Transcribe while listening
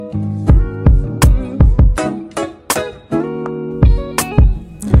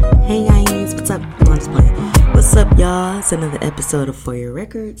y'all? It's another episode of For Your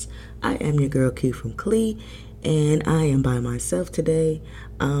Records. I am your girl Key from Clee, and I am by myself today.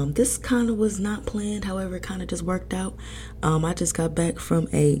 This kind of was not planned, however, it kind of just worked out. I just got back from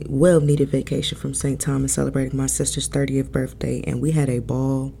a well-needed vacation from St. Thomas, celebrating my sister's 30th birthday, and we had a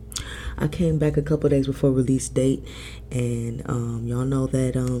ball. I came back a couple days before release date, and y'all know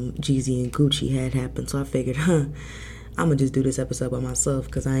that Jeezy and Gucci had happened, so I figured, I'm gonna just do this episode by myself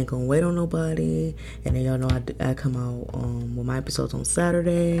because I ain't gonna wait on nobody. And then y'all know I come out with my episodes on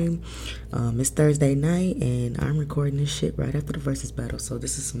Saturday. It's Thursday night, and I'm recording this shit right after the versus battle. So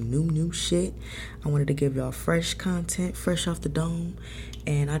this is some new shit. I wanted to give y'all fresh content, fresh off the dome.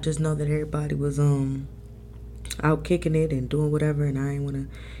 And I just know that everybody was out kicking it and doing whatever, and I ain't wanna,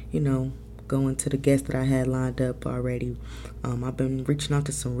 go into the guests that I had lined up already. I've been reaching out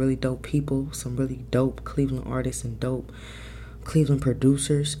to some really dope people, some really dope Cleveland artists and dope Cleveland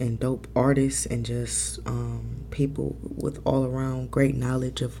producers and dope artists, and just people with all around great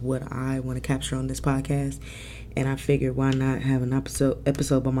knowledge of what I want to capture on this podcast. And I figured, why not have an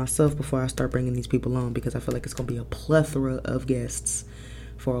episode by myself before I start bringing these people on, because I feel like it's gonna be a plethora of guests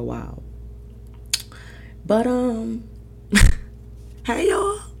for a while. But hey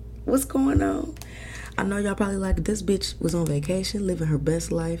y'all, what's going on? I know y'all probably like, this bitch was on vacation living her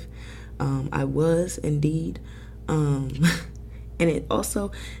best life. I was indeed. And it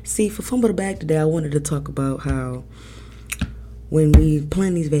also, for Fumble the Bag today, I wanted to talk about how when we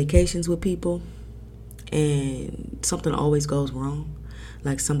plan these vacations with people and something always goes wrong,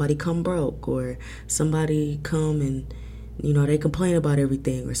 like somebody come broke, or somebody come and they complain about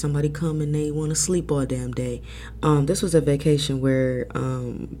everything, or somebody come and they want to sleep all damn day. This was a vacation where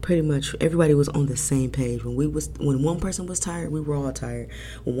pretty much everybody was on the same page. When one person was tired, we were all tired.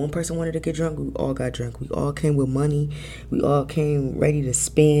 When one person wanted to get drunk, we all got drunk. We all came with money. We all came ready to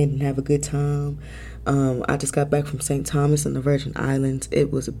spend and have a good time. I just got back from St. Thomas and the Virgin Islands.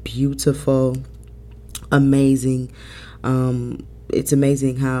 It was beautiful, amazing. It's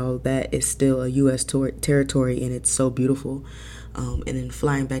amazing how that is still a U.S. territory, and it's so beautiful. And then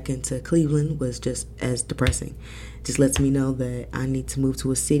flying back into Cleveland was just as depressing. Just lets me know that I need to move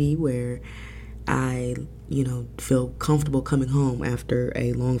to a city where I, feel comfortable coming home after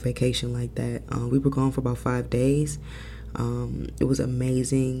a long vacation like that. We were gone for about 5 days. It was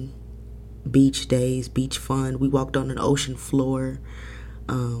amazing. Beach days, beach fun. We walked on an ocean floor.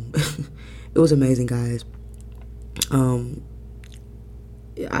 It was amazing, guys.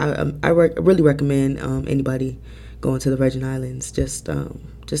 I really recommend anybody going to the Virgin Islands just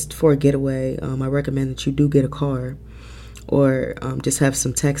for a getaway. I recommend that you do get a car, or just have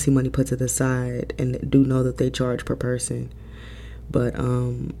some taxi money put to the side, and do know that they charge per person. But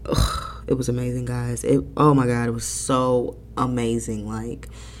it was amazing, guys. Oh my God, it was so amazing. Like,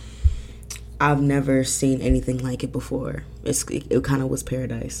 I've never seen anything like it before. It kind of was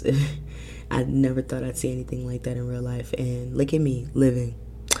paradise. I never thought I'd see anything like that in real life, and look at me living.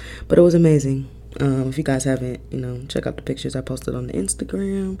 But it was amazing. If you guys haven't, check out the pictures I posted on the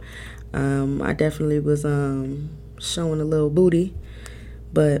Instagram. I definitely was showing a little booty,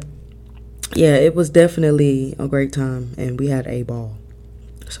 but yeah, it was definitely a great time, and we had a ball.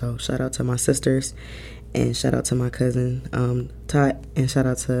 So shout out to my sisters, and shout out to my cousin Tot, and shout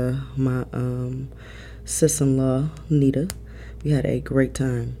out to my sis-in-law Nita. We had a great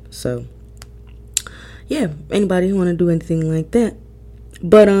time. So yeah, anybody who want to do anything like that.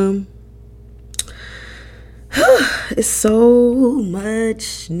 But it's so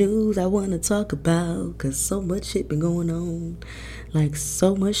much news I want to talk about, because so much shit been going on. Like,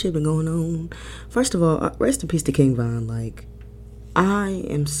 so much shit been going on. First of all, rest in peace to King Von. Like, I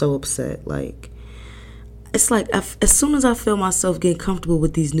am so upset. Like, it's like, as soon as I feel myself getting comfortable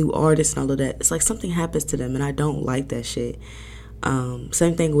with these new artists and all of that, it's like something happens to them, and I don't like that shit.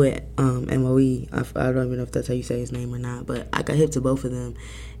 Same thing with MOE. I don't even know if that's how you say his name or not, but I got hip to both of them,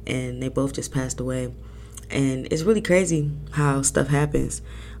 and they both just passed away. And it's really crazy how stuff happens.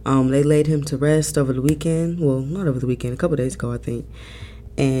 They laid him to rest over the weekend. Well, not over the weekend, a couple days ago, I think.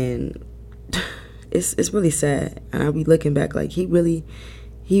 And it's really sad. And I'll be looking back, like, he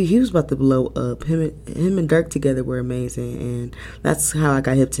was about to blow up. Him and Dirk together were amazing, and that's how I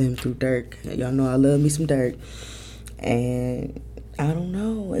got hip to him, through Dirk. Y'all know I love me some Dirk. And I don't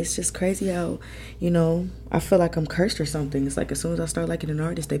know, it's just crazy how, I feel like I'm cursed or something. It's like, as soon as I start liking an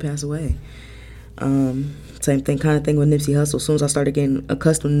artist, they pass away. Same thing with Nipsey Hussle. As soon as I started getting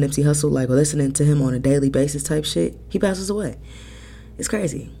accustomed to Nipsey Hussle, like listening to him on a daily basis type shit, he passes away. It's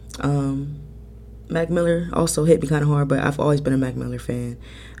crazy. Mac Miller also hit me kind of hard, but I've always been a Mac Miller fan.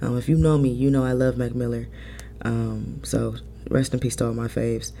 If you know me, you know I love Mac Miller. So rest in peace to all my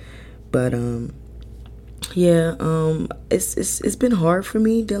faves. But Yeah, it's been hard for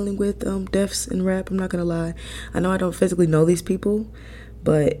me dealing with deaths in rap. I'm not gonna lie. I know I don't physically know these people,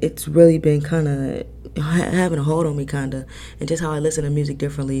 but it's really been kind of having a hold on me, kind of, and just how I listen to music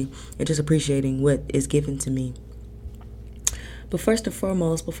differently, and just appreciating what is given to me. But first and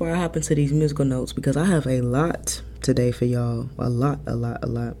foremost, before I hop into these musical notes, because I have a lot today for y'all, a lot,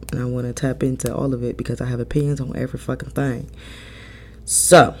 and I want to tap into all of it because I have opinions on every fucking thing.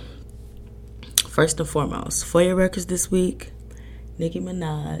 So, first and foremost, for your records this week, Nicki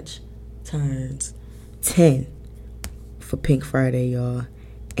Minaj turns 10 for Pink Friday, y'all.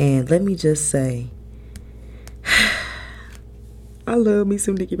 And let me just say, I love me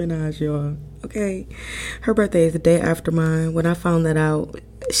some Nicki Minaj, y'all. Okay? Her birthday is the day after mine. When I found that out,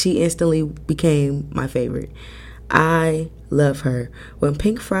 she instantly became my favorite. I love her. When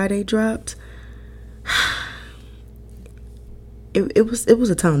Pink Friday dropped, it was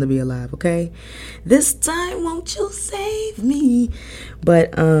a time to be alive, okay? This time, won't you save me?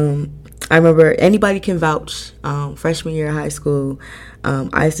 But I remember, anybody can vouch, freshman year of high school,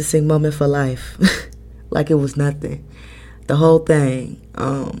 I used to sing Moment for Life like it was nothing. The whole thing.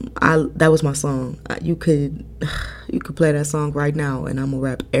 That was my song. You could play that song right now, and I'm gonna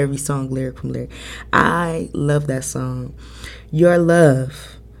rap every song lyric from lyric. I love that song. Your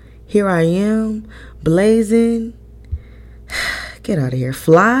Love, Here I Am, Blazing. Get out of here.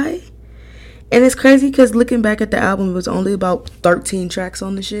 Fly. And it's crazy because looking back at the album, it was only about 13 tracks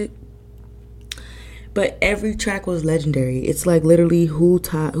on the shit. But every track was legendary. It's like literally who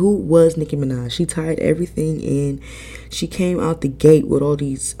was Nicki Minaj. She tied everything in. She came out the gate with all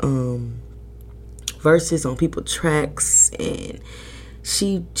these verses on people's tracks, and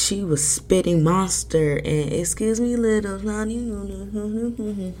she was spitting monster and excuse me little honey.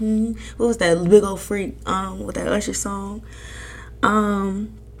 What was that big old freak with that Usher song?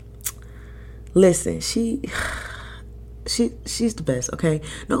 Listen, she's the best, okay?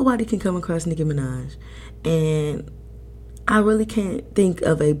 Nobody can come across Nicki Minaj. And I really can't think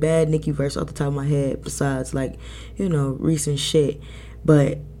of a bad Nicki verse off the top of my head besides, like, recent shit.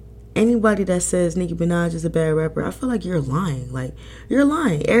 But anybody that says Nicki Minaj is a bad rapper, I feel like you're lying. Like, you're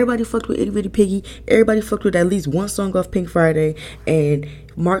lying. Everybody fucked with Itty Bitty Piggy. Everybody fucked with at least one song off Pink Friday. And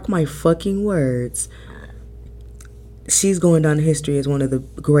mark my fucking words, she's going down in history as one of the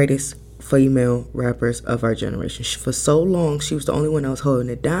greatest female rappers of our generation. For so long, she was the only one that was holding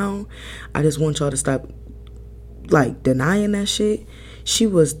it down. I just want y'all to stop, like, denying that shit. She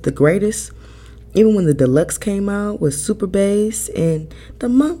was the greatest. Even when the deluxe came out with Super Bass and the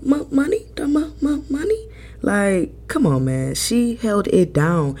money. Like, come on, man. She held it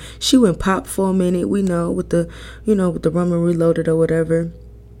down. She went pop for a minute, we know, with the Rum and Reloaded or whatever.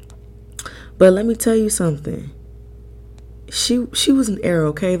 But let me tell you something. She was an era,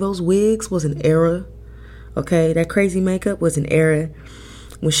 okay? Those wigs was an era, okay? That crazy makeup was an era.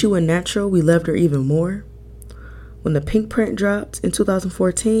 When she went natural, we loved her even more. When the pink print dropped in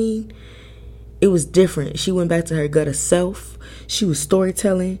 2014, it was different. She went back to her gutter self. She was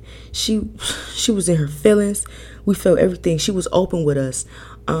storytelling. She was in her feelings. We felt everything. She was open with us.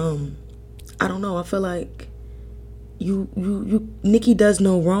 I don't know. I feel like Nicki does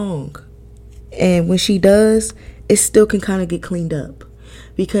no wrong. And when she does, it still can kind of get cleaned up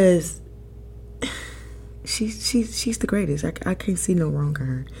because she's the greatest. I can't see no wrong in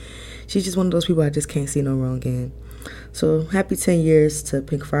her. She's just one of those people I just can't see no wrong in. So happy 10 years to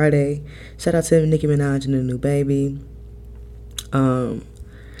Pink Friday. Shout out to Nicki Minaj and the new baby.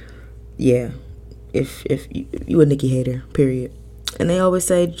 Yeah, if you a Nicki hater, period. And they always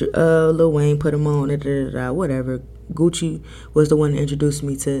say Lil Wayne put him on, whatever. Gucci was the one that introduced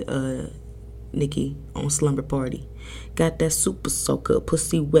me to Nicki on Slumber Party. Got that super soaker,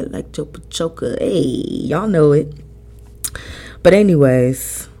 pussy wet like Chopa Choker. Hey, y'all know it. But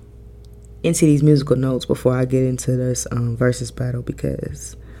anyways, into these musical notes before I get into this versus battle,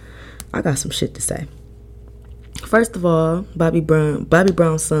 because I got some shit to say. First of all, Bobby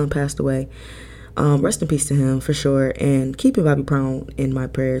Brown's son passed away. Rest in peace to him for sure, and keeping Bobby Brown in my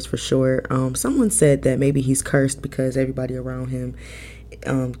prayers for sure. Someone said that maybe he's cursed because everybody around him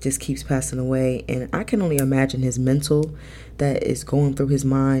just keeps passing away, and I can only imagine his mental that is going through his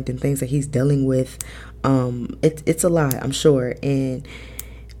mind and things that he's dealing with. It's a lot, I'm sure, and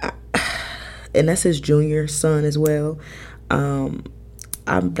that's his junior son as well. I'm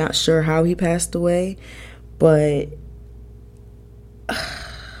not sure how he passed away, but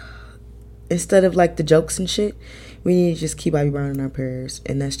instead of like the jokes and shit, we need to just keep Bobby Brown in our prayers,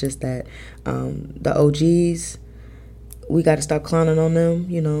 and that's just that. The OGs, we got to stop clowning on them.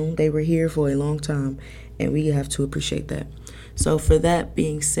 They were here for a long time, and we have to appreciate that. So for that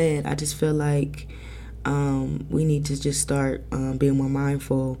being said, I just feel like We need to just start being more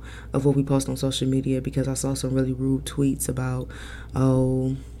mindful of what we post on social media, because I saw some really rude tweets about,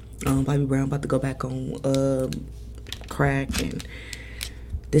 Bobby Brown about to go back on crack and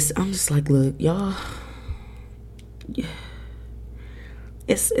this. I'm just like, look, y'all,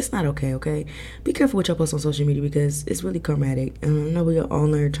 it's not okay. Be careful what y'all post on social media, because it's really karmatic. I know we are all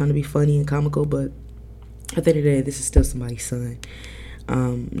there trying to be funny and comical, but at the end of the day, this is still somebody's son.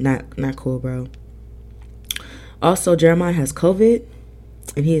 Not cool, bro. Also, Jeremiah has COVID,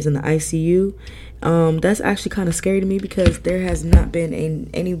 and he is in the ICU. That's actually kind of scary to me, because there has not been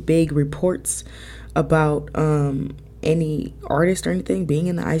any big reports about any artist or anything being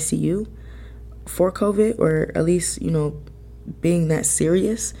in the ICU for COVID, or at least, being that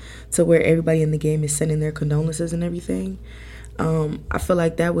serious to where everybody in the game is sending their condolences and everything. I feel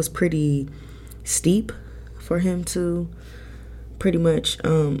like that was pretty steep for him to pretty much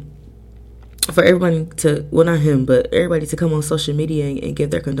for everybody to, well, not him, but everybody to come on social media and give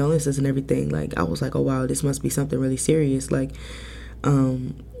their condolences and everything. Like, I was like, oh wow, this must be something really serious. Like,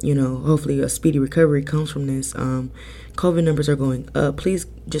 hopefully a speedy recovery comes from this. COVID numbers are going up. Please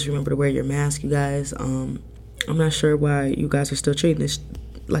just remember to wear your mask, you guys. I'm not sure why you guys are still treating this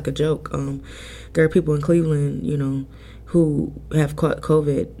like a joke. There are people in Cleveland, who have caught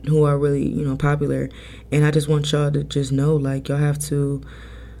COVID, who are really, popular. And I just want y'all to just know, like, y'all have to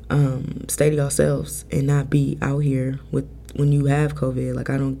stay to yourselves and not be out here when you have COVID. Like,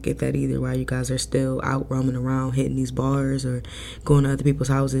 I don't get that either, why you guys are still out roaming around, hitting these bars or going to other people's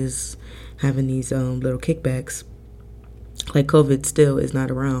houses, having these little kickbacks. Like, COVID still is not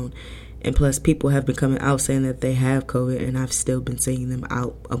around. And plus, people have been coming out saying that they have COVID, and I've still been seeing them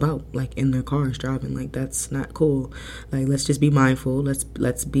out about, like, in their cars driving. Like, that's not cool. Like, let's just be mindful.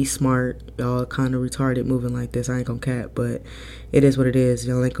 Let's be smart. Y'all kind of retarded moving like this. I ain't gonna cap, but it is what it is.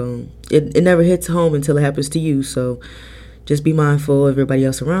 Y'all ain't gonna. It never hits home until it happens to you. So just be mindful of everybody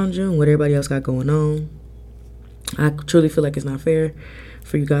else around you and what everybody else got going on. I truly feel like it's not fair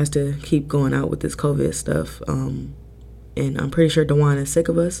for you guys to keep going out with this COVID stuff. And I'm pretty sure DeJuan is sick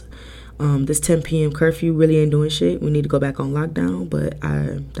of us. This 10 p.m. curfew really ain't doing shit. We need to go back on lockdown, but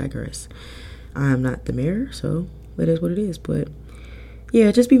I digress. I'm not the mayor, so it is what it is. But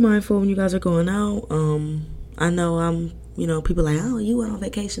yeah, just be mindful when you guys are going out. I know people like, oh, you went on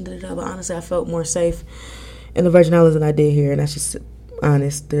vacation, but honestly, I felt more safe in the Virgin Islands than I did here, and that's just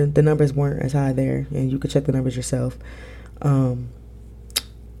honest. The numbers weren't as high there, and you could check the numbers yourself.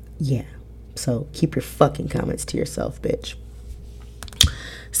 Yeah, so keep your fucking comments to yourself, bitch.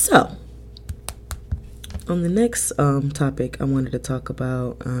 So, on the next topic, I wanted to talk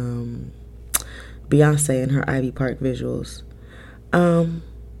about Beyonce and her Ivy Park visuals.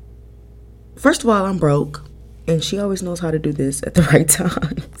 First of all, I'm broke, and she always knows how to do this at the right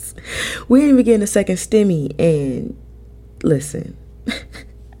times. We ain't even getting a second stimmy, and listen,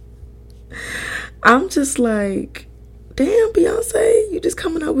 I'm just like, damn, Beyonce, you just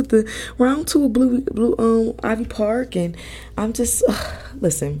coming out with the round 2 of blue Ivy Park, and I'm just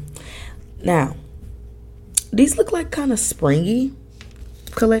listen. Now, these look like kind of springy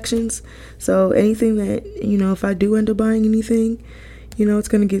collections, so anything that, if I do end up buying anything, it's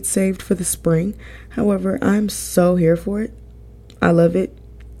gonna get saved for the spring. However, I'm so here for it. I love it.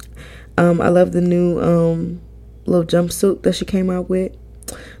 I love the new little jumpsuit that she came out with,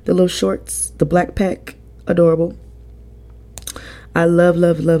 the little shorts, the black pack, adorable. I love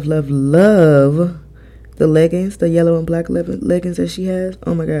the leggings, the yellow and black leggings that she has.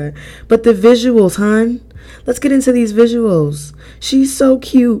 Oh my god. But the visuals, hon. Let's get into these visuals. She's so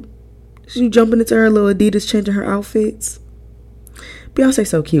cute. She jumping into her little Adidas, changing her outfits. Beyonce's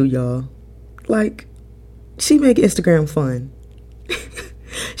so cute, y'all. Like, she make Instagram fun.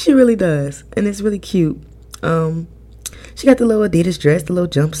 She really does. And it's really cute. She got the little Adidas dress, the little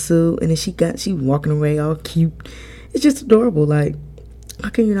jumpsuit, and then she walking away all cute. It's just adorable. Like, how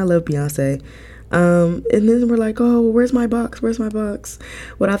can you not love Beyonce? And then we're like, oh, where's my box?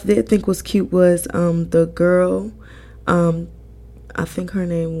 What I did think was cute was the girl, I think her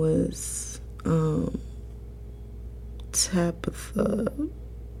name was Tabitha.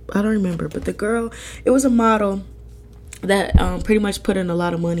 I don't remember, but the girl, it was a model that pretty much put in a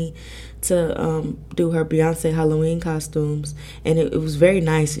lot of money to do her Beyonce Halloween costumes, and it was very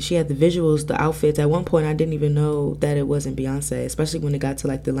nice. She had the visuals, the outfits. At one point, I didn't even know that it wasn't Beyonce, especially when it got to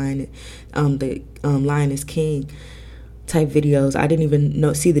like the Lioness King type videos. I didn't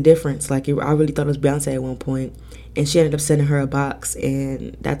even see the difference. Like, I really thought it was Beyonce at one point, and she ended up sending her a box,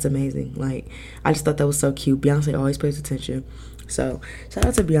 and that's amazing. Like, I just thought that was so cute. Beyonce always pays attention. So, shout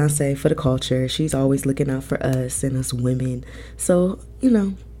out to Beyonce for the culture. She's always looking out for us and us women. So,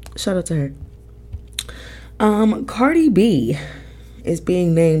 shout out to her. Cardi B is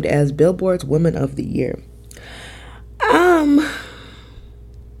being named as Billboard's Woman of the Year.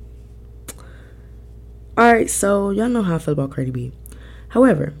 Alright, so y'all know how I feel about Cardi B.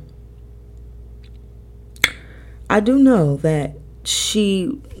 However, I do know that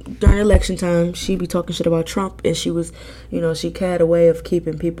during election time, she be talking shit about Trump, and she was, she had a way of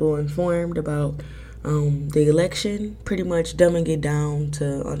keeping people informed about the election, pretty much dumbing it down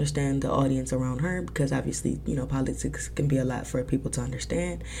to understand the audience around her, because obviously, politics can be a lot for people to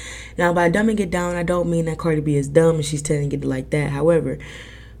understand. Now, by dumbing it down, I don't mean that Cardi B is dumb and she's telling it like that. However,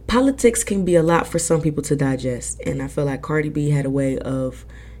 politics can be a lot for some people to digest, and I feel like Cardi B had a way of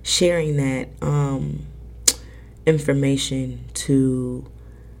sharing that information to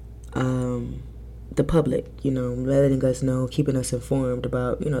the public, letting us know, keeping us informed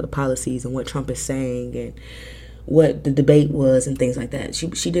about, the policies and what Trump is saying and what the debate was and things like that.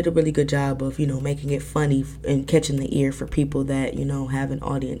 She did a really good job of, making it funny and catching the ear for people that, have an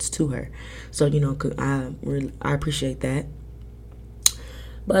audience to her. So, I appreciate that.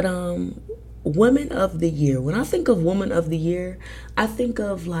 But Women of the Year. When I think of Woman of the Year, I think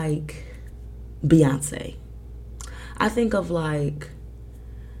of like Beyonce. I think of like,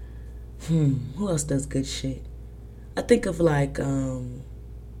 who else does good shit? I think of like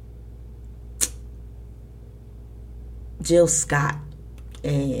Jill Scott,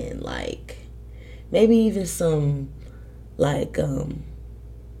 and like maybe even some like I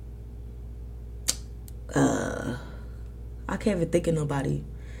can't even think of nobody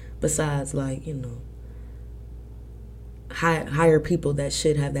besides like, higher people that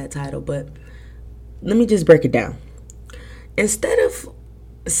should have that title. But let me just break it down. Instead of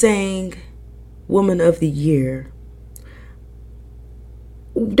saying Woman of the Year,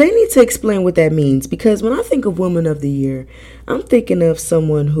 they need to explain what that means, because when I think of Woman of the Year, I'm thinking of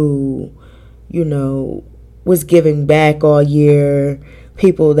someone who, was giving back all year,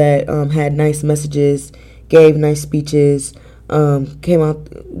 people that had nice messages, gave nice speeches, came out,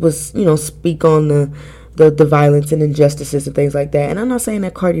 was, speak on the violence and injustices and things like that. And I'm not saying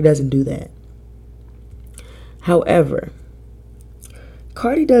that Cardi doesn't do that. However,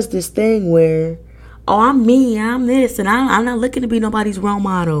 Cardi does this thing where, I'm me, I'm this, and I'm not looking to be nobody's role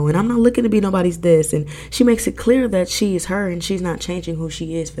model, and I'm not looking to be nobody's this, and she makes it clear that she is her, and she's not changing who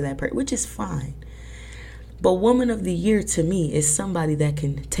she is for that person, which is fine. But Woman of the Year to me is somebody that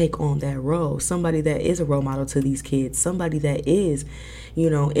can take on that role, somebody that is a role model to these kids, somebody that is,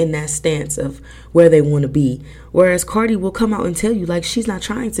 in that stance of where they want to be. Whereas Cardi will come out and tell you, like, she's not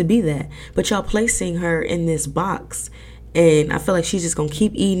trying to be that, but y'all placing her in this box. And I feel like she's just going to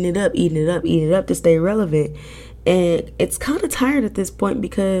keep eating it up to stay relevant. And it's kind of tired at this point,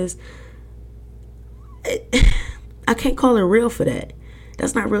 because I can't call her real for that.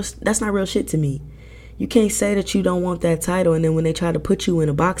 That's not real shit to me. You can't say that you don't want that title, and then when they try to put you in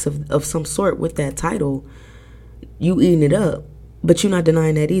a box of some sort with that title, you eating it up. But you're not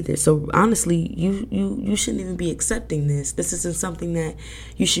denying that either. So honestly, you shouldn't even be accepting this. This isn't something that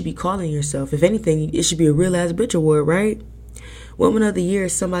you should be calling yourself. If anything, it should be a real ass bitch award, right? Woman of the Year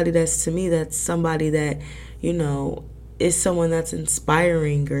is somebody that's somebody that, is someone that's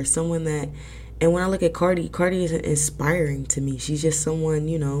inspiring, or someone that. And when I look at Cardi isn't inspiring to me. She's just someone,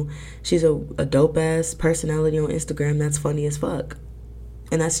 she's a dope ass personality on Instagram that's funny as fuck.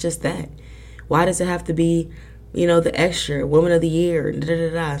 And that's just that. Why does it have to be, the extra Woman of the Year and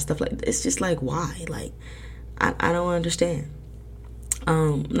stuff like that? It's just like, why? Like, I don't understand.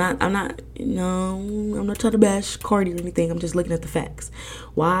 I'm not trying to bash Cardi or anything. I'm just looking at the facts.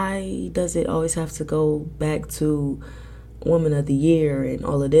 Why does it always have to go back to Woman of the Year and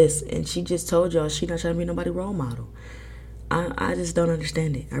all of this? And she just told y'all she's not trying to be nobody's role model. I just don't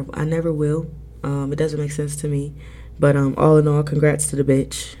understand it. I never will. It doesn't make sense to me. But all in all, congrats to the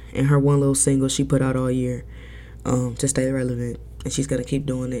bitch and her one little single she put out all year to stay relevant. And she's going to keep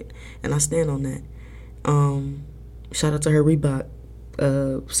doing it. And I stand on that. Shout out to her Reebok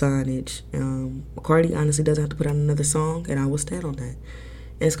signage. Cardi honestly doesn't have to put out another song, and I will stand on that.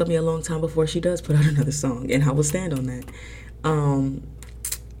 And it's going to be a long time before she does put out another song, and I will stand on that.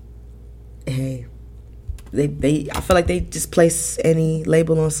 Hey, I feel like they just place any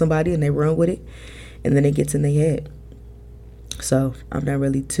label on somebody and they run with it, and then it gets in their head. So I'm not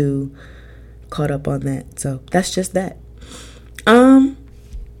really too caught up on that. So that's just that.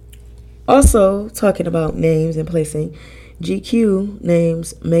 Also, talking about names and placing, GQ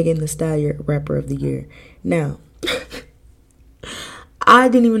names Megan Thee Stallion Rapper of the Year. Now, I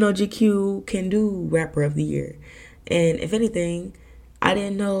didn't even know GQ can do Rapper of the Year. And if anything, I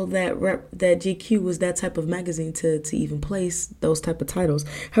didn't know that GQ was that type of magazine to even place those type of titles.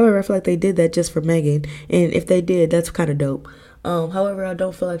 However, I feel like they did that just for Megan, and if they did, that's kind of dope. However, I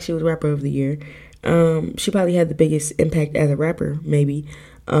don't feel like she was rapper of the year. She probably had the biggest impact as a rapper, maybe.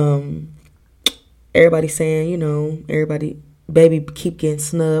 Everybody saying, everybody Baby keep getting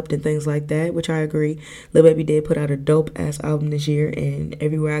snubbed and things like that, which I agree. Lil Baby did put out a dope ass album this year, and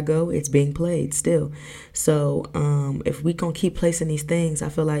everywhere I go, it's being played still. So if we gonna keep placing these things, I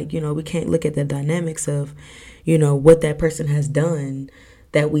feel like we can't look at the dynamics of what that person has done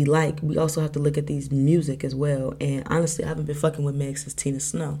that we like. We also have to look at these music as well. And honestly, I haven't been fucking with Meg since Tina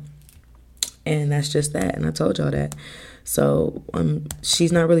Snow, and that's just that. And I told y'all that. So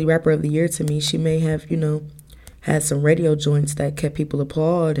she's not really rapper of the year to me. She may have had some radio joints that kept people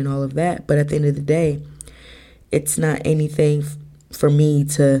applaud and all of that. But at the end of the day, it's not anything for me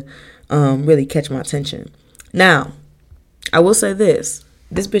to really catch my attention. Now, I will say this.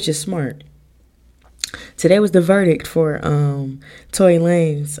 This bitch is smart. Today was the verdict for Tory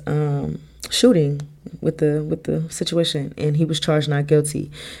Lanez shooting with the situation, and he was charged not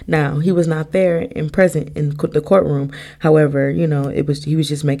guilty. Now, he was not there and present in the courtroom. However, he was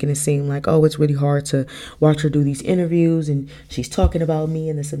just making it seem like, oh, it's really hard to watch her do these interviews, and she's talking about me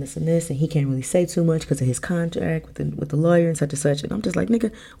and this and this and this, and he can't really say too much because of his contract with the lawyer and such and such. And I'm just like,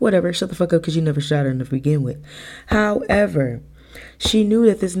 nigga, whatever, shut the fuck up, because you never shot her to begin with. However, she knew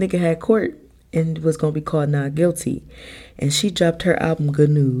that this nigga had court and was going to be called not guilty. And she dropped her album, Good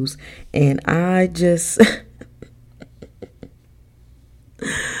News. And I just...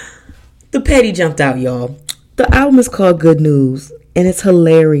 the petty jumped out, y'all. The album is called Good News. And it's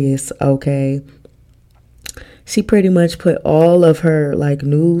hilarious, okay? She pretty much put all of her,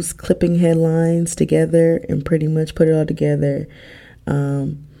 news clipping headlines together and pretty much put it all together.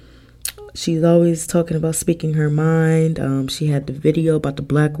 She's always talking about speaking her mind. She had the video about the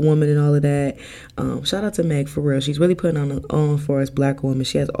black woman and all of that. Shout out to Meg, for real. She's really putting on for us black women.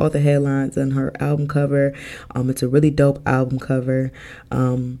 She has all the headlines on her album cover. It's a really dope album cover.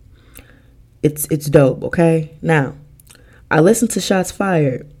 It's dope, okay? Now, I listened to Shots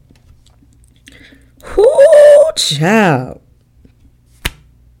Fired. Whoo, child.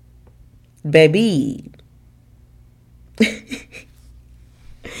 Baby.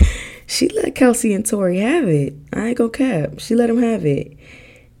 She let Kelsey and Tory have it. I ain't gonna cap. She let them have it.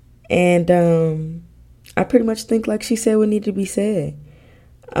 And I pretty much think she said what needed to be said.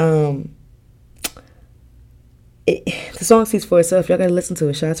 The song speaks for itself. Y'all gotta listen to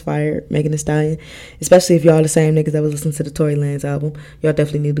it. Shots Fired, Megan Thee Stallion. Especially if y'all the same niggas that was listening to the Tory Lanez album. Y'all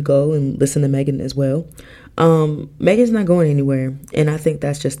definitely need to go and listen to Megan as well. Megan's not going anywhere, and I think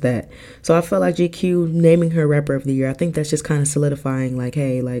that's just that. So I felt like GQ naming her rapper of the year, I think that's just kind of solidifying,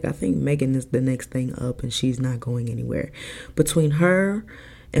 hey, I think Megan is the next thing up, and she's not going anywhere. Between her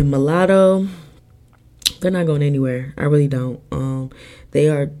and Mulatto, they're not going anywhere. I really don't. They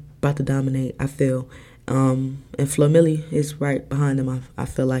are about to dominate, I feel. And Flo Milli is right behind them. I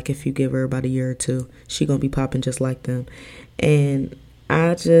feel like if you give her about a year or two, she gonna be popping just like them. And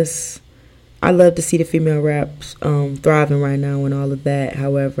I love to see the female raps thriving right now and all of that.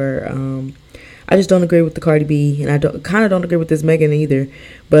 However, I just don't agree with the Cardi B, and I don't agree with this Megan either.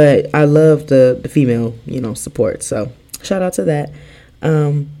 But I love the female, support. So shout out to that.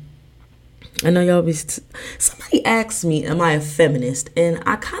 I know y'all somebody asked me, am I a feminist? And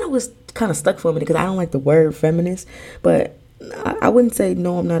I was stuck for a minute because I don't like the word feminist, but I wouldn't say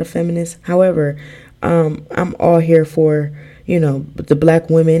no, I'm not a feminist. However, I'm all here for the black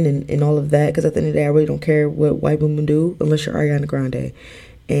women and all of that, because at the end of the day, I really don't care what white women do unless you're Ariana Grande,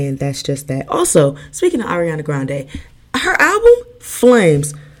 and that's just that. Also, speaking of Ariana Grande, her album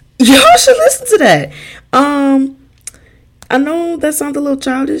Flames, y'all should listen to that. I know that sounds a little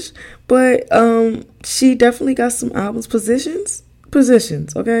childish, but she definitely got some albums. Positions,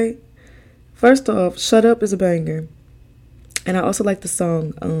 okay? First off, Shut Up is a banger. And I also like the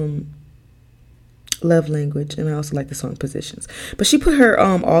song Love Language, and I also like the song Positions. But she put her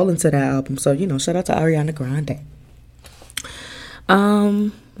all into that album, so shout out to Ariana Grande.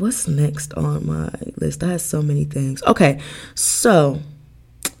 What's next on my list? I have so many things. Okay, so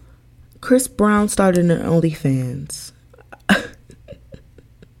Chris Brown started an OnlyFans.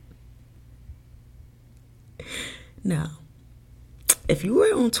 Now, if you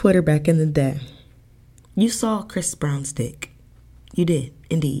were on Twitter back in the day, you saw Chris Brown's dick. You did,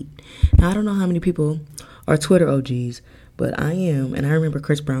 indeed. Now, I don't know how many people are Twitter OGs, but I am, and I remember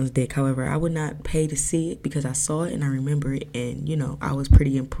Chris Brown's dick. However, I would not pay to see it because I saw it and I remember it, and, I was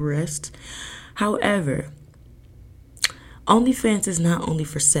pretty impressed. However, OnlyFans is not only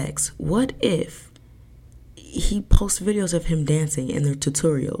for sex. What if he posts videos of him dancing in their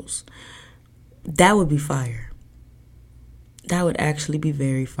tutorials. That would be fire. That would actually be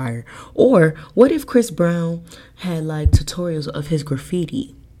very fire. Or what if Chris Brown had like tutorials of his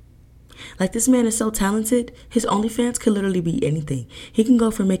graffiti? Like, this man is so talented, his OnlyFans could literally be anything. He can go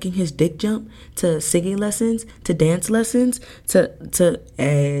from making his dick jump to singing lessons to dance lessons to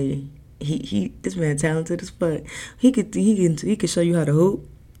this man talented as fuck. He could show you how to hoop.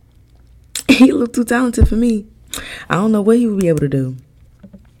 He look too talented for me. I don't know what he would be able to do.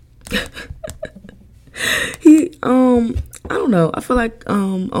 I don't know. I feel like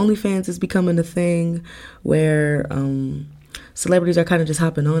OnlyFans is becoming a thing where celebrities are kind of just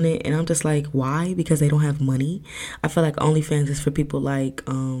hopping on it, and I'm just like, why? Because they don't have money. I feel like OnlyFans is for people like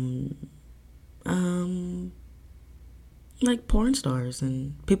porn stars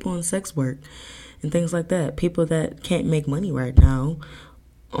and people in sex work and things like that. People that can't make money right now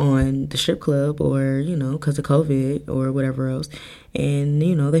on the strip club, or because of COVID or whatever else, and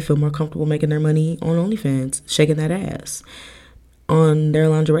they feel more comfortable making their money on OnlyFans, shaking that ass on their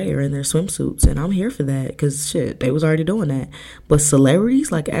lingerie or in their swimsuits. And I'm here for that, because shit, they was already doing that. But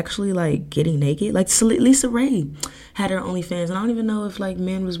celebrities, like, actually like getting naked, like Lisa Ray had her OnlyFans, and I don't even know if like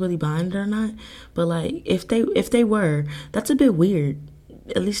men was really buying it or not, but like if they were, that's a bit weird,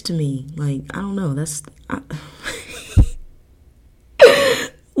 at least to me. Like, I don't know,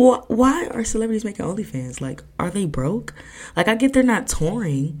 why are celebrities making OnlyFans? Like, are they broke? Like, I get they're not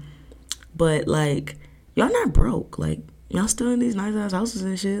touring, but like, y'all not broke. Like, y'all still in these nice ass houses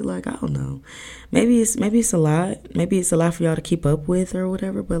and shit. Like, I don't know. Maybe it's a lot. Maybe it's a lot for y'all to keep up with or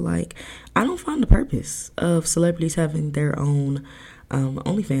whatever. But like, I don't find the purpose of celebrities having their own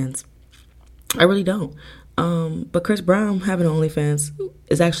OnlyFans. I really don't. But Chris Brown having an OnlyFans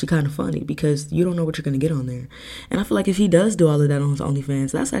is actually kind of funny, because you don't know what you're going to get on there. And I feel like if he does do all of that on his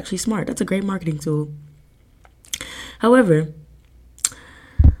OnlyFans, that's actually smart. That's a great marketing tool. However,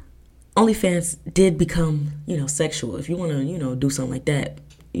 OnlyFans did become, sexual. If you want to, do something like that,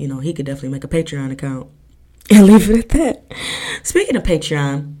 he could definitely make a Patreon account and leave it at that. Speaking of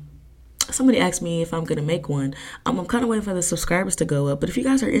Patreon, somebody asked me if I'm going to make one. I'm kind of waiting for the subscribers to go up. But if you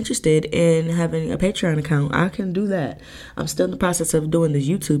guys are interested in having a Patreon account, I can do that. I'm still in the process of doing the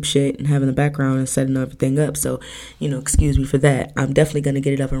YouTube shit and having the background and setting everything up. So, excuse me for that. I'm definitely going to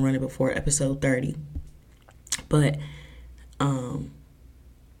get it up and running before episode 30. But,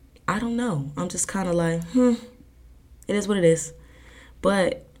 I don't know. I'm just kind of like, it is what it is.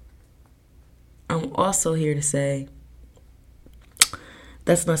 But I'm also here to say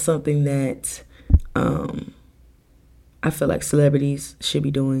that's not something that I feel like celebrities should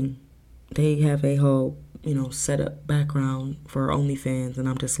be doing. They have a whole, set up background for OnlyFans, and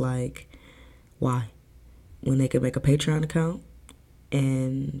I'm just like, why? When they could make a Patreon account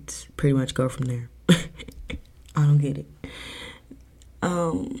and pretty much go from there. I don't get it. I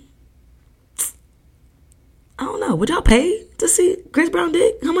don't know. Would y'all pay to see Chris Brown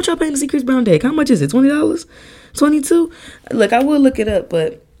dick? How much y'all paying to see Chris Brown dick? How much is it? $20? $22? Look, I will look it up,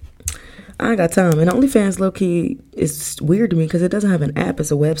 but I ain't got time. And OnlyFans, low-key, is weird to me because it doesn't have an app.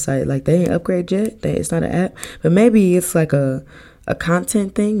 It's a website. Like, they ain't upgraded yet. It's not an app. But maybe it's like a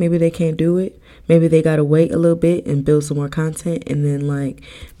content thing. Maybe they can't do it. Maybe they got to wait a little bit and build some more content. And then, like,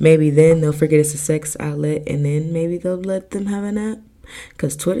 maybe then they'll forget it's a sex outlet. And then maybe they'll let them have an app.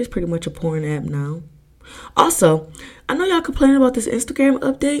 Because Twitter's pretty much a porn app now. Also, I know y'all complaining about this Instagram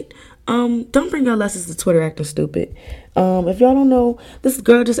update. Don't bring your lessons to Twitter acting stupid. If y'all don't know, this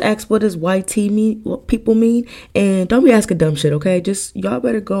girl just asked what does YT mean, what people mean, and don't be asking dumb shit, okay? Just, y'all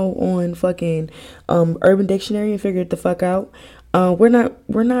better go on fucking Urban Dictionary and figure it the fuck out.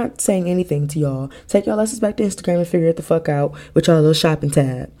 We're not saying anything to y'all. Take y'all lessons back to Instagram and figure it the fuck out with y'all little shopping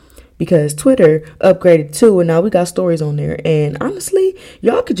tab. Because Twitter upgraded too, and now we got stories on there. And honestly,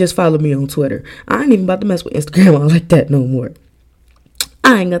 y'all could just follow me on Twitter. I ain't even about to mess with Instagram all like that no more.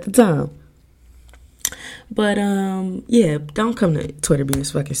 I ain't got the time. But, yeah, don't come to Twitter being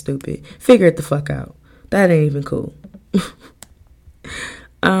fucking stupid. Figure it the fuck out. That ain't even cool.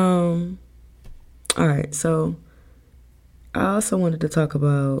 Alright, so I also wanted to talk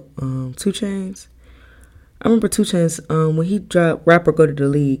about 2 Chainz. I remember 2 Chainz, when he dropped Rapper Go to the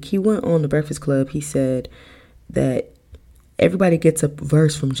League, he went on The Breakfast Club. He said that everybody gets a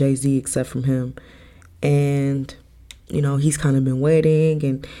verse from Jay-Z except from him. And, he's kind of been waiting,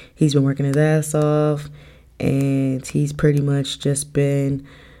 and he's been working his ass off. And he's pretty much just been,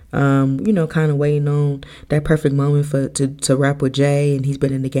 kind of waiting on that perfect moment to rap with Jay. And he's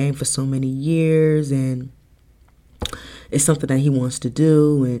been in the game for so many years, and it's something that he wants to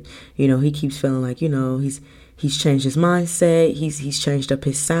do. And, he keeps feeling like, he's changed his mindset. He's changed up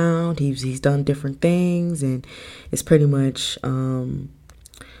his sound. He's done different things, and it's pretty much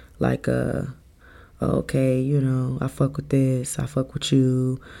like okay, you know, I fuck with this, I fuck with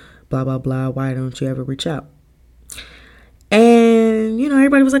you, blah blah blah. Why don't you ever reach out? And you know,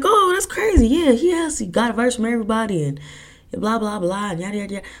 everybody was like, "Oh, that's crazy. Yeah, he got a verse from everybody, and blah blah blah, and yada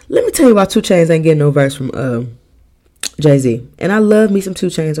yada yada." Let me tell you why 2 Chainz ain't getting no verse from Jay-Z. And I love me some 2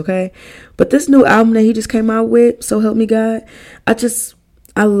 Chainz, okay? But this new album that he just came out with, So Help Me God,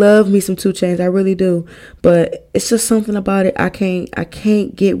 I love me some 2 Chainz, I really do. But it's just something about it I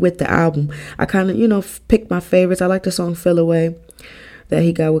can't get with the album. I kind of, you know, picked my favorites. I like the song Feel Away that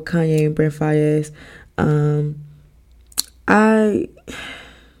he got with Kanye and Brent Faiyaz.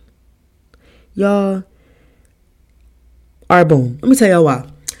 Y'all, alright, boom. Let me tell y'all why.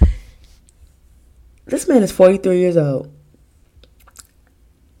 This man is 43 years old,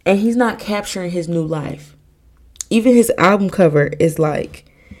 and he's not capturing his new life. Even his album cover is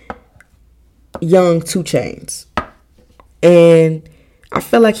like young 2 Chainz. And I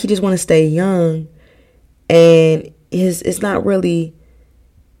feel like he just want to stay young, and his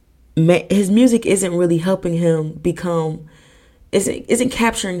music isn't really helping him become, isn't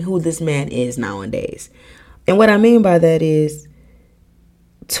capturing who this man is nowadays. And what I mean by that is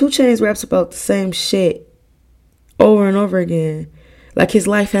 2 Chainz raps about the same shit over and over again. Like, his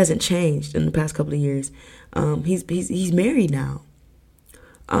life hasn't changed in the past couple of years. He's married now.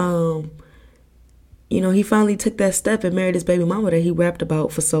 You know, he finally took that step and married his baby mama that he rapped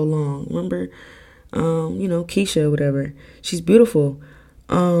about for so long. Remember, you know, Keisha or whatever. She's beautiful.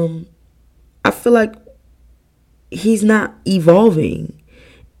 I feel like he's not evolving.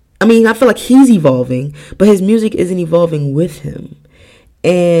 I mean, I feel like he's evolving, but his music isn't evolving with him.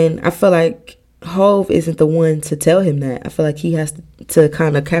 And I feel like Hove isn't the one to tell him that. I feel like he has to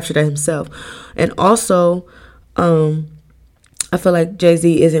kind of capture that himself. And also, I feel like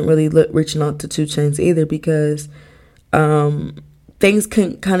Jay-Z isn't really reaching out to 2 Chainz either, because things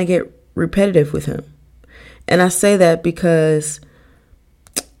can kind of get repetitive with him. And I say that because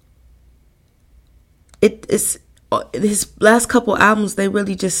it's his last couple albums, they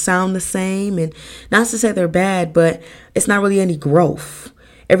really just sound the same. And not to say they're bad, but it's not really any growth.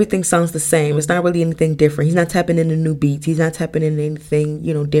 Everything sounds the same. It's not really anything different. He's not tapping into new beats. He's not tapping into anything,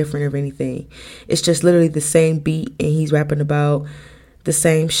 you know, different or anything. It's just literally the same beat, and he's rapping about the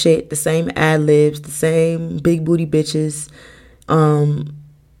same shit, the same ad-libs, the same big booty bitches. I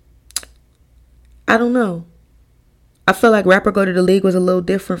don't know. I feel like Rapper Go to the League was a little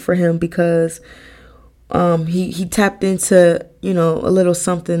different for him, because he tapped into, you know, a little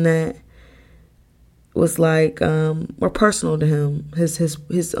something that was like more personal to him. His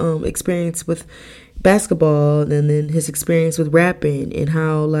experience with basketball, and then his experience with rapping, and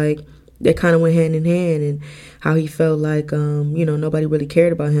how like they kind of went hand in hand, and how he felt like you know, nobody really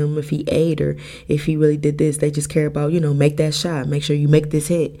cared about him if he ate or if he really did this. They just care about, you know, make that shot, make sure you make this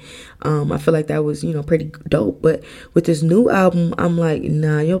hit. I feel like that was, you know, pretty dope. But with this new album, I'm like,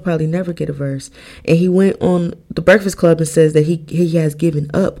 nah, you'll probably never get a verse. And he went on The Breakfast Club and says that he has given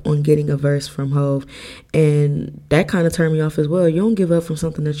up on getting a verse from Hove, and that kind of turned me off as well. You don't give up from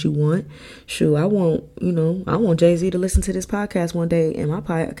something that you want. Shoot, I want Jay-Z to listen to this podcast one day, and my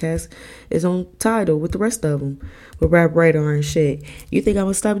podcast is on Tidal with the rest of them, with Rap Radar and shit. You think I'm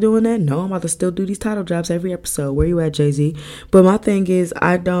gonna stop doing that? No, I'm about to still do these title drops every episode. Where you at, Jay-Z? But my thing is,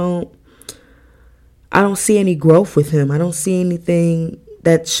 I don't see any growth with him. I don't see anything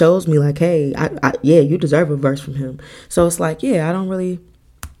that shows me like, hey, yeah, you deserve a verse from him. So it's like, yeah, I don't really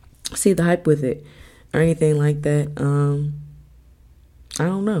see the hype with it or anything like that. I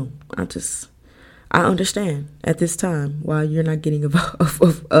don't know. I understand at this time why you're not getting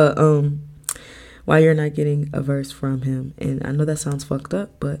why you're not getting a verse from him. And I know that sounds fucked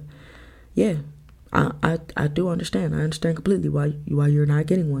up, but yeah, I do understand. I understand completely why you're not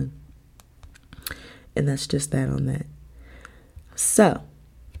getting one. And that's just that on that. So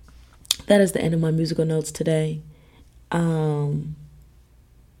that is the end of my musical notes today. You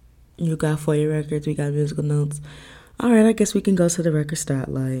got For Your Records, we got musical notes. All right, I guess we can go to the record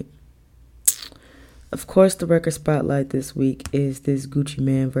spotlight. Of course, the record spotlight this week is this Gucci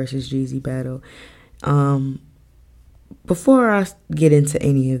Mane versus Jeezy battle. Before I get into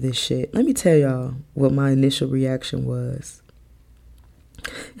any of this shit, let me tell y'all what my initial reaction was.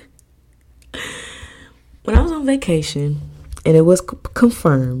 When I was on vacation, and it was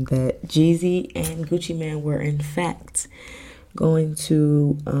confirmed that Jeezy and Gucci Mane were in fact going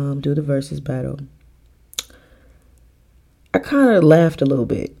to do the versus battle, I kind of laughed a little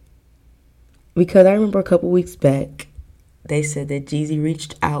bit, because I remember a couple weeks back they said that Jeezy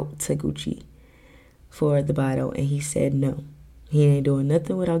reached out to Gucci for the battle, and he said no. He ain't doing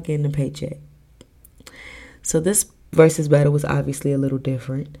nothing without getting a paycheck. So this versus battle was obviously a little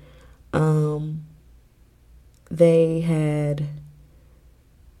different. They had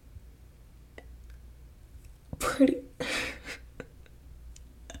pretty...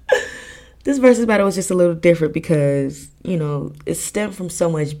 This versus battle was just a little different because, you know, it stemmed from so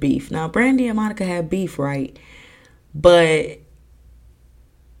much beef. Now, Brandy and Monica had beef, right? But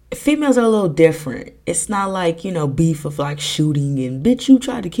females are a little different. It's not like, you know, beef of like shooting and bitch, you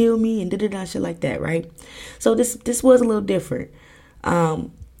tried to kill me and da-da-da shit like that, right? So this was a little different.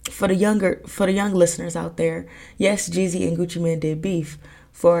 For the young listeners out there, yes, Jeezy and Gucci Mane did beef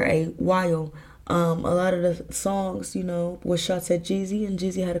for a while. A lot of the songs, you know, were shots at Jeezy, and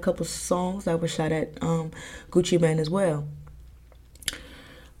Jeezy had a couple songs that were shot at Gucci Mane as well.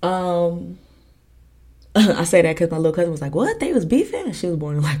 I say that because my little cousin was like, what? They was beefing? And she was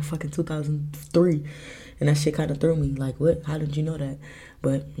born in like fucking 2003. And that shit kind of threw me. Like, what? How did you know that?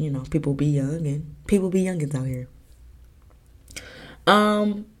 But, you know, people be young and people be youngins out here.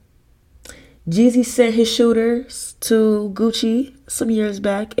 Jeezy sent his shooters to Gucci some years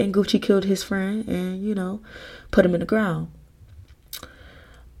back, and Gucci killed his friend and, you know, put him in the ground.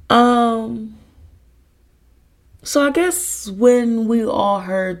 So I guess when we all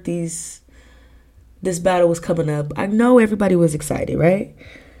heard this battle was coming up, I know everybody was excited, right?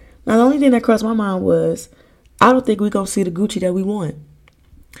 Now, the only thing that crossed my mind was, I don't think we're going to see the Gucci that we want.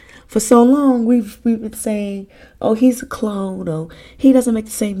 For so long, we've been saying, oh, he's a clone, oh, he doesn't make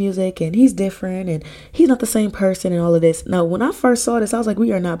the same music, and he's different, and he's not the same person, and all of this. Now, when I first saw this, I was like,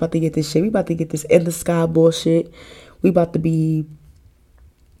 we are not about to get this shit. We about to get this in the sky bullshit. We about to be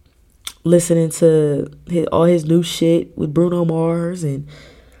listening to all his new shit with Bruno Mars, and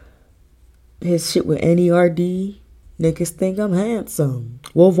his shit with N.E.R.D. Niggas think I'm handsome.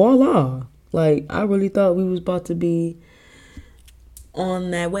 Well, voila. Like, I really thought we was about to be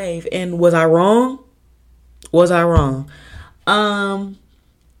on that wave. And was I wrong? Was I wrong? But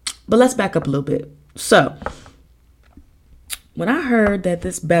let's back up a little bit. So, when I heard that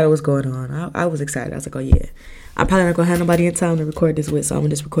this battle was going on, I was excited. I was like, oh yeah, I'm probably not going to have nobody in town to record this with, so I'm going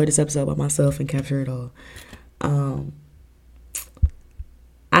to just record this episode by myself and capture it all.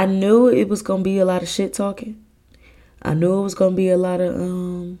 I knew it was going to be a lot of shit talking. I knew it was going to be a lot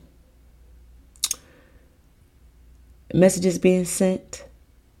of messages being sent.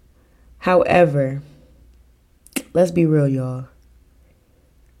 However, let's be real, y'all.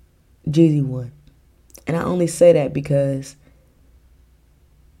 Jeezy won. And I only say that because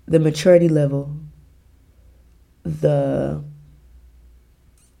the maturity level, the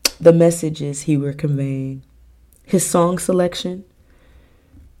messages he were conveying, his song selection,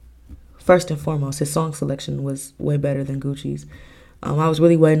 first and foremost, his song selection was way better than Gucci's. I was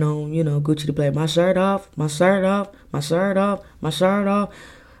really waiting on, you know, Gucci to play my shirt off, my shirt off, my shirt off, my shirt off.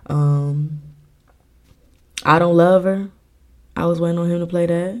 I Don't Love Her. I was waiting on him to play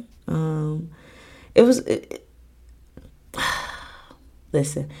that.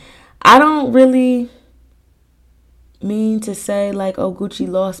 Listen, I don't really mean to say like, oh, Gucci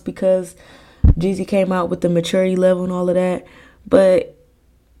lost because Jeezy came out with the maturity level and all of that, but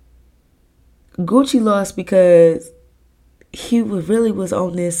Gucci lost because he really was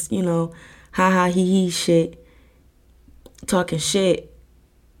on this, you know, ha he shit, talking shit,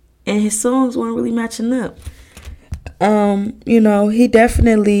 and his songs weren't really matching up. You know, he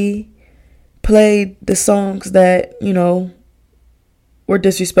definitely played the songs that, you know, were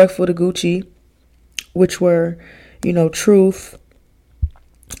disrespectful to Gucci, which were, you know, Truth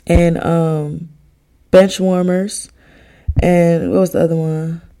and Benchwarmers, and what was the other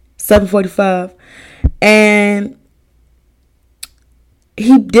one? 745. And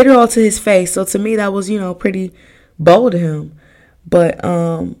he did it all to his face. So to me, that was, you know, pretty bold of him. But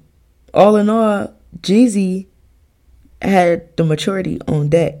all in all, Jeezy had the maturity on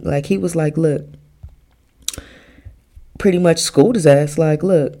deck. Like, he was like, look, pretty much schooled his ass. Like,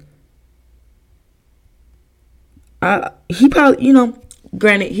 look, he probably, you know,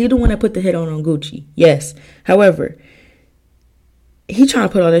 granted, he the one that put the hit on Gucci. Yes. However, he trying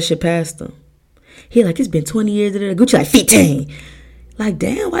to put all that shit past him. He like, it's been 20 years. Gucci like, 15. Like,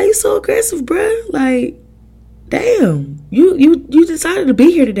 damn, why you so aggressive, bruh? Like, damn, you decided to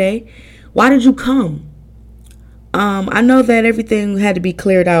be here today. Why did you come? I know that everything had to be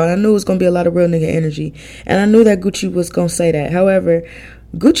cleared out, and I knew it was going to be a lot of real nigga energy, and I knew that Gucci was going to say that. However,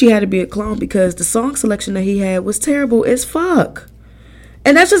 Gucci had to be a clone because the song selection that he had was terrible as fuck.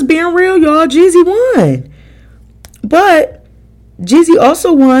 And that's just being real, y'all. Jeezy won. But Jeezy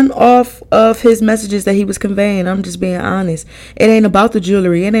also won off of his messages that he was conveying. I'm just being honest. It ain't about the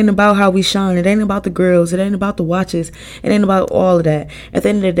jewelry. It ain't about how we shine. It ain't about the girls. It ain't about the watches. It ain't about all of that. At the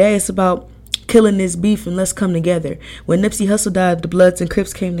end of the day, it's about killing this beef and let's come together. When Nipsey Hussle died, the Bloods and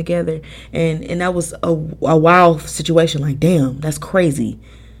Crips came together, and that was a wild situation. Like, damn, that's crazy.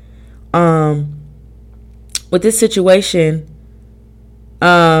 With this situation,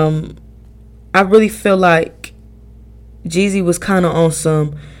 I really feel like Jeezy was kind of on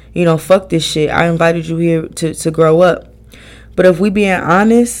some, fuck this shit. I invited you here to grow up. But if we being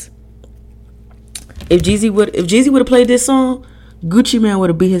honest, if Jeezy would have played this song, Gucci Mane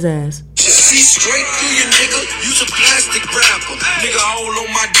would have beat his ass. See straight through you, nigga. You's a plastic rapper. Nigga all on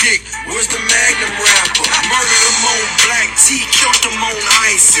my dick. Where's the Magnum rapper? Murdered him on black tea, killed him on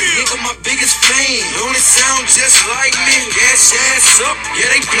ice. Nigga, my biggest fan. Don't it sound just like me? Gas your ass up. Yeah,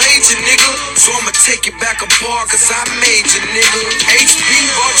 they played you, nigga. So I'ma take you back apart, cause I made you, nigga. HB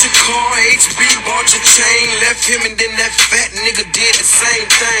bought your car, HB bought your chain. Left him and then that fat nigga did the same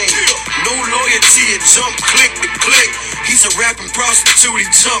thing. No loyalty, it jump click to click. He's a rapping prostitute, he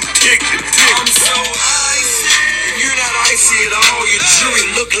jump dick to dick. I'm so icy. You're not icy at all. Your jewelry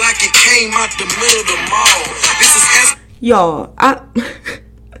look like it came out the middle of the mall. This is y'all.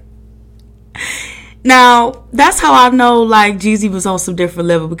 Now that's how I know like Jeezy was on some different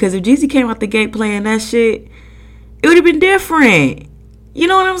level, because if Jeezy came out the gate playing that shit, it would have been different. You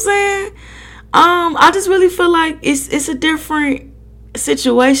know what I'm saying? I just really feel like it's a different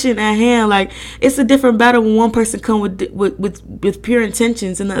situation at hand. Like, it's a different battle when one person come with pure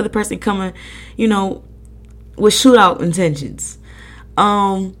intentions and the other person coming, with shootout intentions.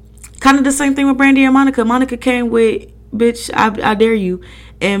 Kind of the same thing with Brandy and Monica. Monica came with, bitch, I dare you,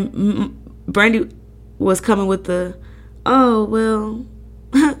 and Brandy was coming with the, oh well,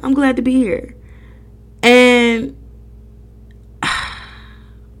 I'm glad to be here. And I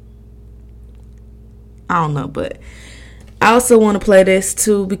don't know, but I also want to play this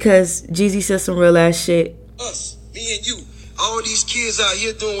too because Jeezy said some real ass shit. Us, me and you, all these kids out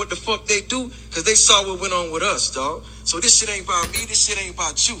here doing what the fuck they do because they saw what went on with us, dog. So this shit ain't about me, this shit ain't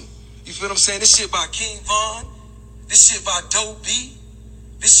about you. You feel what I'm saying? This shit about King Von, this shit about Doe B,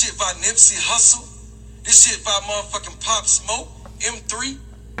 this shit about Nipsey Hussle, this shit about motherfucking Pop Smoke, M3.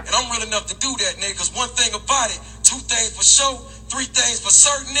 And I'm real enough to do that, nigga, because one thing about it, two things for sure, three things for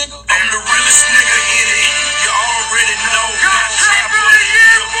certain, nigga. I'm the realest nigga in it. You already know.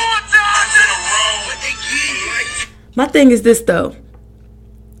 My thing is this, though.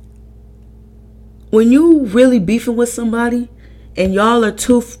 When you really beefing with somebody and y'all are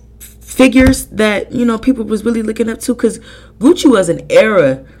two figures that, people was really looking up to, because Gucci was an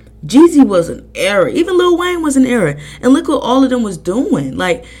era. Jeezy was an era. Even Lil Wayne was an era. And look what all of them was doing.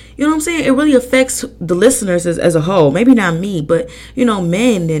 Like, you know what I'm saying? It really affects the listeners as a whole. Maybe not me, but,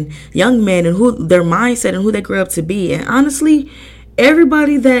 men and young men and who their mindset and who they grew up to be. And honestly,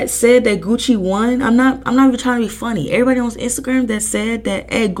 everybody that said that Gucci won, I'm not even trying to be funny. Everybody on Instagram that said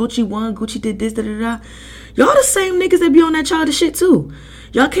that, hey, Gucci won, Gucci did this, da-da-da. Y'all the same niggas that be on that childish shit too.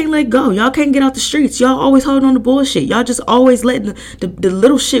 Y'all can't let go. Y'all can't get out the streets. Y'all always holding on to bullshit. Y'all just always letting the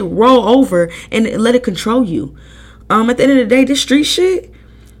little shit roll over and let it control you. At the end of the day, this street shit,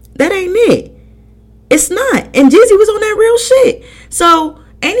 that ain't it. It's not. And Jeezy was on that real shit. So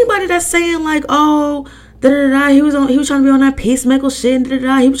anybody that's saying like, oh, da-da-da, he was trying to be on that peacemaker shit, and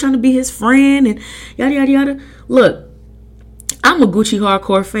da-da-da, he was trying to be his friend, and yada, yada, yada. Look, I'm a Gucci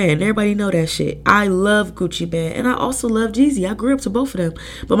hardcore fan. Everybody know that shit. I love Gucci Mane. And I also love Jeezy. I grew up to both of them.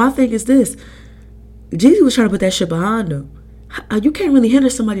 But my thing is this. Jeezy was trying to put that shit behind him. You can't really hinder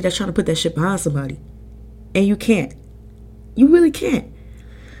somebody that's trying to put that shit behind somebody. And you can't. You really can't.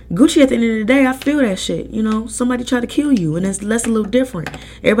 Gucci, at the end of the day, I feel that shit. Somebody try to kill you. And that's a little different.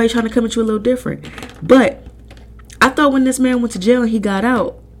 Everybody trying to come at you a little different. But I thought when this man went to jail and he got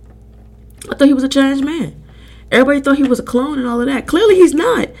out, I thought he was a changed man. Everybody thought he was a clone and all of that. Clearly, he's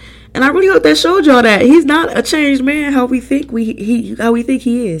not. And I really hope that showed y'all that he's not a changed man how we think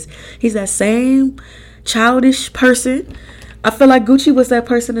he is. He's that same childish person. I feel like Gucci was that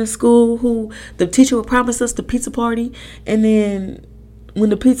person in school who the teacher would promise us the pizza party, and then when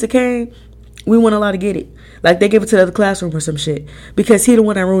the pizza came, we weren't allowed to get it. Like they gave it to the other classroom or some shit because he the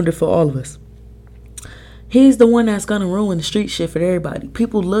one that ruined it for all of us. He's the one that's gonna ruin the street shit for everybody.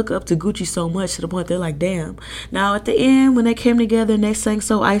 People look up to Gucci so much to the point they're like, damn. Now at the end, when they came together and they sang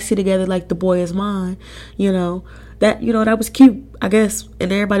So Icy together, like The Boy Is Mine, that was cute, I guess.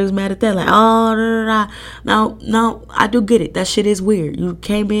 And everybody was mad at that, like, oh, da, da, da. Now I do get it. That shit is weird. You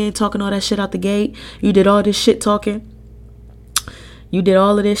came in talking all that shit out the gate. You did all this shit talking. You did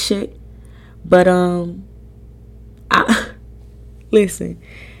all of this shit. But Listen,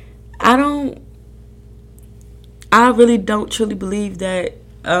 I really don't truly believe that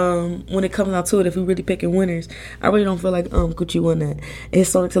when it comes out to it, if we really picking winners, I really don't feel like Gucci won that. His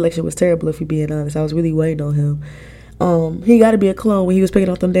song selection was terrible, if we being honest. I was really waiting on him. He got to be a clone when he was picking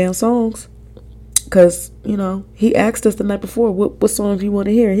out them damn songs. Because, you know, he asked us the night before what songs you want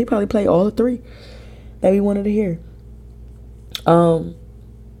to hear. He probably played all the 3 that we wanted to hear.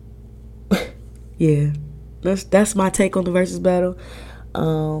 Yeah. That's my take on the versus battle.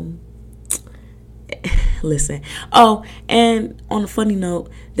 Listen. Oh, and on a funny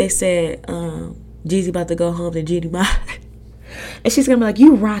note, they said Jeezy about to go home to Jeannie Mai. And she's going to be like,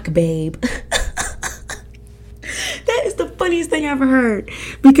 you rock, babe. That is the funniest thing I ever heard.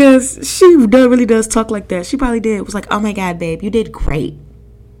 Because she really does talk like that. She probably did. It was like, oh my God, babe, you did great.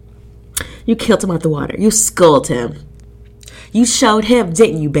 You killed him out the water. You schooled him. You showed him,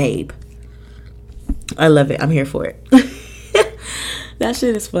 didn't you, babe? I love it. I'm here for it. That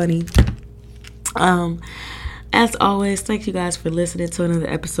shit is funny. As always, thank you guys for listening to another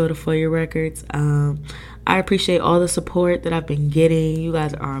episode of For Your Records. I appreciate all the support that I've been getting. You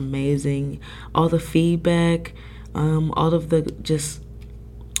guys are amazing. All the feedback, all of the just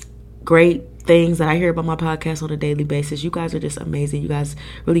great things that I hear about my podcast on a daily basis. You guys are just amazing. You guys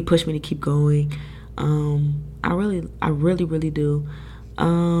really push me to keep going. I really do.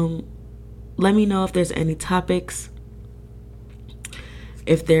 Let me know if there's any topics.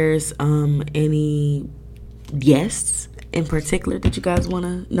 If there's any guests in particular that you guys want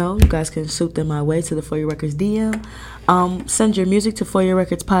to know, you guys can shoot them my way to the For Your Records DM. Send your music to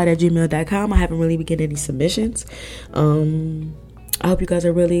foryourrecordspod@gmail.com. I haven't really been getting any submissions. I hope you guys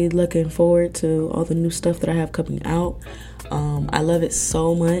are really looking forward to all the new stuff that I have coming out. I love it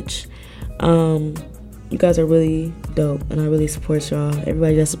so much. You guys are really dope, and I really support y'all.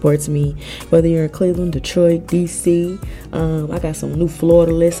 Everybody that supports me, whether you're in Cleveland, Detroit, DC. I got some new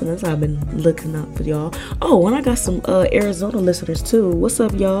Florida listeners. I've been looking up for y'all. Oh, and I got some Arizona listeners too. What's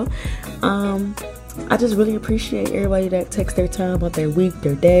up, y'all? I just really appreciate everybody that takes their time out their week,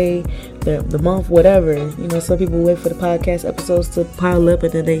 their day, the month, whatever. You know, some people wait for the podcast episodes to pile up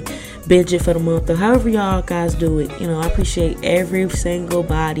and then they binge it for the month, or however y'all guys do it. You know, I appreciate every single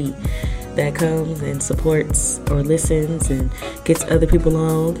body that comes and supports or listens and gets other people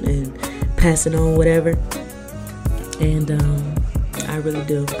on and passing on whatever. And I really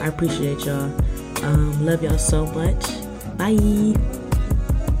do. I appreciate y'all. Love y'all so much. Bye.